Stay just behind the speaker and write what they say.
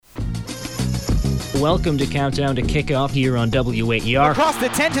Welcome to Countdown to Kickoff here on WAER. Across the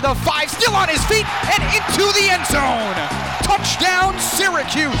 10 to the 5, still on his feet, and into the end zone. Touchdown,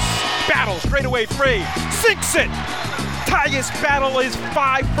 Syracuse. Battle straightaway free, sinks it. Tyus Battle is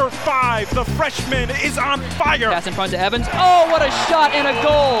 5 for 5. The freshman is on fire. Pass in front to Evans. Oh, what a shot and a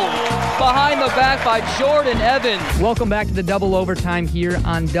goal. Behind the back by Jordan Evans. Welcome back to the double overtime here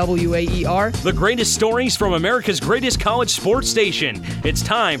on WAER. The greatest stories from America's greatest college sports station. It's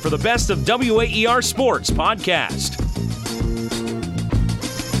time for the Best of WAER Sports podcast.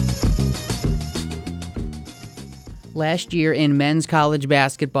 Last year in men's college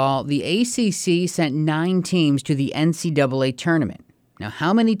basketball, the ACC sent 9 teams to the NCAA tournament. Now,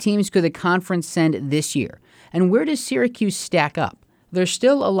 how many teams could the conference send this year? And where does Syracuse stack up? There's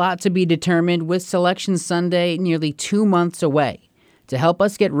still a lot to be determined with Selection Sunday nearly 2 months away. To help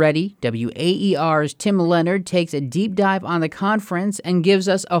us get ready, WAER's Tim Leonard takes a deep dive on the conference and gives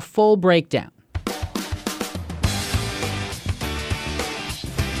us a full breakdown.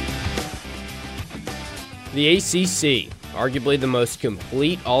 The ACC, arguably the most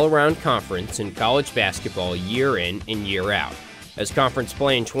complete all-around conference in college basketball year in and year out. As conference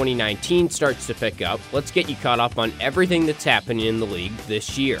play in 2019 starts to pick up, let's get you caught up on everything that's happening in the league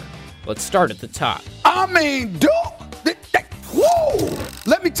this year. Let's start at the top. Whoa!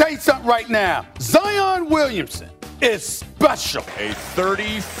 Let me tell you something right now. Zion Williamson is special. A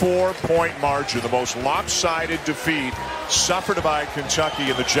 34-point margin, the most lopsided defeat suffered by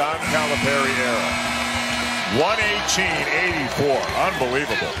Kentucky in the John Calipari era. 118-84.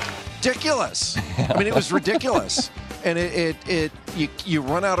 Unbelievable. Ridiculous. I mean, it was ridiculous. And you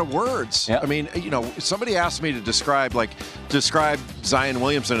run out of words. Yep. I mean, somebody asked me to describe Zion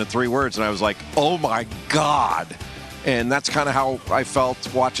Williamson in 3 words, and I was like, oh my God. And that's kind of how I felt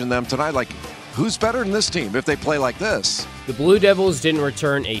watching them tonight. Like, who's better than this team if they play like this? The Blue Devils didn't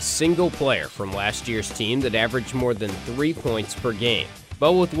return a single player from last year's team that averaged more than 3 points per game.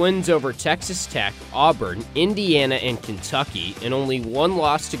 But with wins over Texas Tech, Auburn, Indiana, and Kentucky, and only 1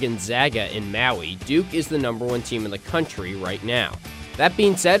 loss to Gonzaga in Maui, Duke is the #1 team in the country right now. That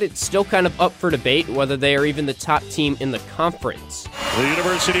being said, it's still kind of up for debate whether they are even the top team in the conference. The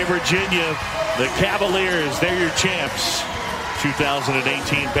University of Virginia, the Cavaliers, they're your champs.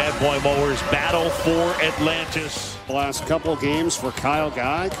 2018 Bad Boy Mowers battle for Atlantis. The last couple of games for Kyle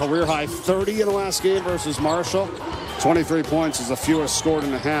Guy. Career high 30 in the last game versus Marshall. 23 points is the fewest scored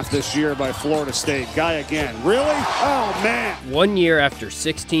in a half this year by Florida State. Guy again. Really? Oh, man. 1 year after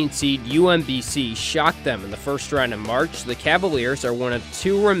 16 seed UMBC shocked them in the first round in March, the Cavaliers are one of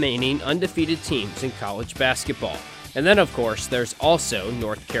 2 remaining undefeated teams in college basketball. And then, of course, there's also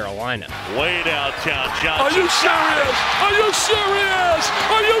North Carolina. Way downtown, Johnson. Are you serious? Are you serious?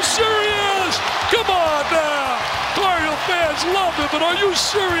 Are you serious? Come on now. Cardinal fans love it, but are you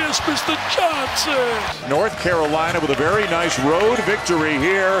serious, Mr. Johnson? North Carolina with a very nice road victory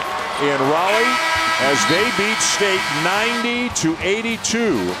here in Raleigh as they beat State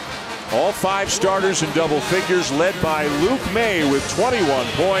 90-82. All 5 starters in double figures, led by Luke May with 21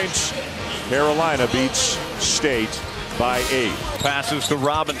 points. Carolina beats State by 8. Passes to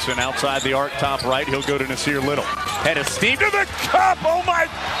Robinson outside the arc, top right. He'll go to Nasir Little. Head of steam to the cup. Oh my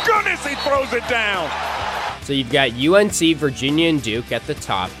goodness, he throws it down. So you've got UNC, Virginia, and Duke at the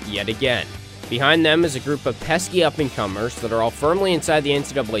top yet again. Behind them is a group of pesky up-and-comers that are all firmly inside the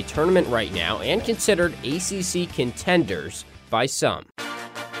NCAA tournament right now and considered ACC contenders by some.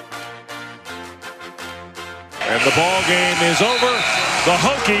 And the ball game is over. The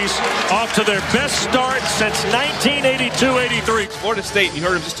Hokies off to their best start since 1982-83. Florida State, you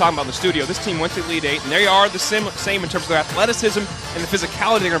heard him just talking about in the studio, this team went to Elite 8, and they are the same in terms of their athleticism and the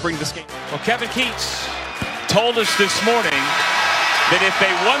physicality they're going to bring to this game. Well, Kevin Keats told us this morning that if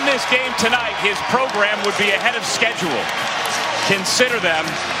they won this game tonight, his program would be ahead of schedule. Consider them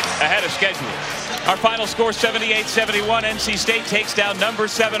ahead of schedule. Our final score, 78-71. NC State takes down number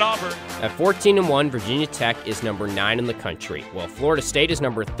 7 Auburn. At 14-1, Virginia Tech is number 9 in the country, while Florida State is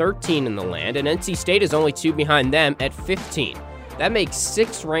number 13 in the land, and NC State is only 2 behind them at 15. That makes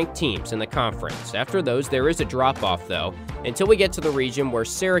 6 ranked teams in the conference. After those, there is a drop-off, though, until we get to the region where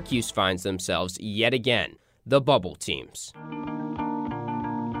Syracuse finds themselves yet again, the bubble teams.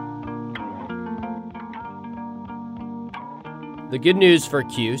 The good news for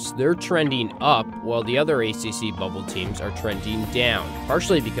Cuse, they're trending up while the other ACC bubble teams are trending down,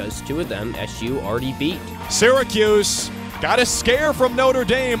 partially because 2 of them SU already beat. Syracuse got a scare from Notre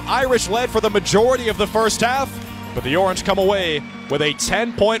Dame. Irish led for the majority of the first half, but the Orange come away with a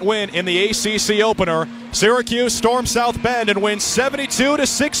 10-point win in the ACC opener. Syracuse storms South Bend and wins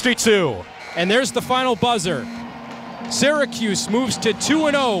 72-62. And there's the final buzzer. Syracuse moves to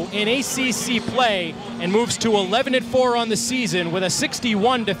 2-0 in ACC play and moves to 11-4 on the season with a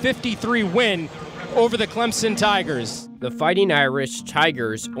 61-53 win over the Clemson Tigers. The Fighting Irish,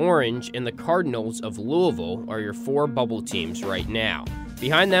 Tigers, Orange, and the Cardinals of Louisville are your 4 bubble teams right now.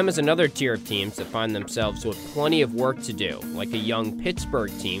 Behind them is another tier of teams that find themselves with plenty of work to do, like a young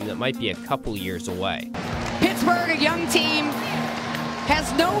Pittsburgh team that might be a couple years away. Pittsburgh, a young team,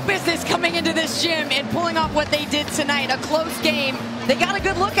 has no business coming into this gym and pulling off what they did tonight. A close game. They got a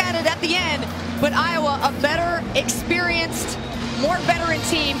good look at it at the end, but Iowa, a better, experienced, more veteran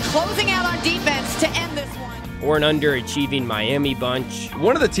team, closing out on defense to end this one. Or an underachieving Miami bunch.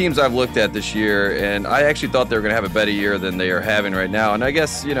 One of the teams I've looked at this year, and I actually thought they were going to have a better year than they are having right now, and I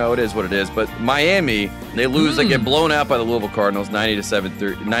guess, it is what it is, but Miami, they lose, they get blown out by the Louisville Cardinals,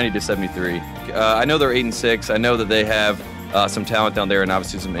 90-73. I know they're 8-6. I know that they have some talent down there and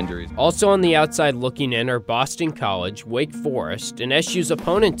obviously some injuries. Also on the outside looking in are Boston College, Wake Forest, and SU's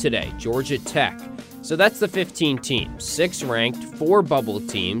opponent today, Georgia Tech. So that's the 15 teams, 6 ranked, 4 bubble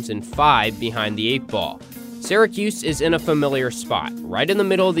teams, and 5 behind the 8 ball. Syracuse is in a familiar spot, right in the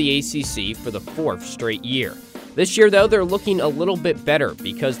middle of the ACC for the 4th straight year. This year, though, they're looking a little bit better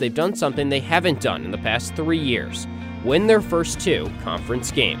because they've done something they haven't done in the past 3 years: win their first 2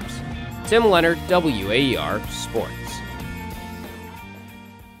 conference games. Tim Leonard, WAER Sports.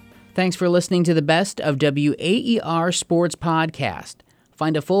 Thanks for listening to the Best of WAER Sports Podcast.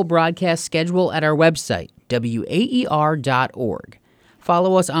 Find a full broadcast schedule at our website, waer.org.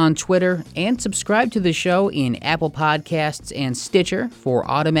 Follow us on Twitter and subscribe to the show in Apple Podcasts and Stitcher for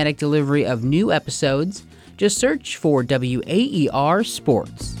automatic delivery of new episodes. Just search for WAER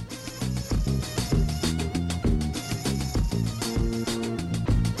Sports.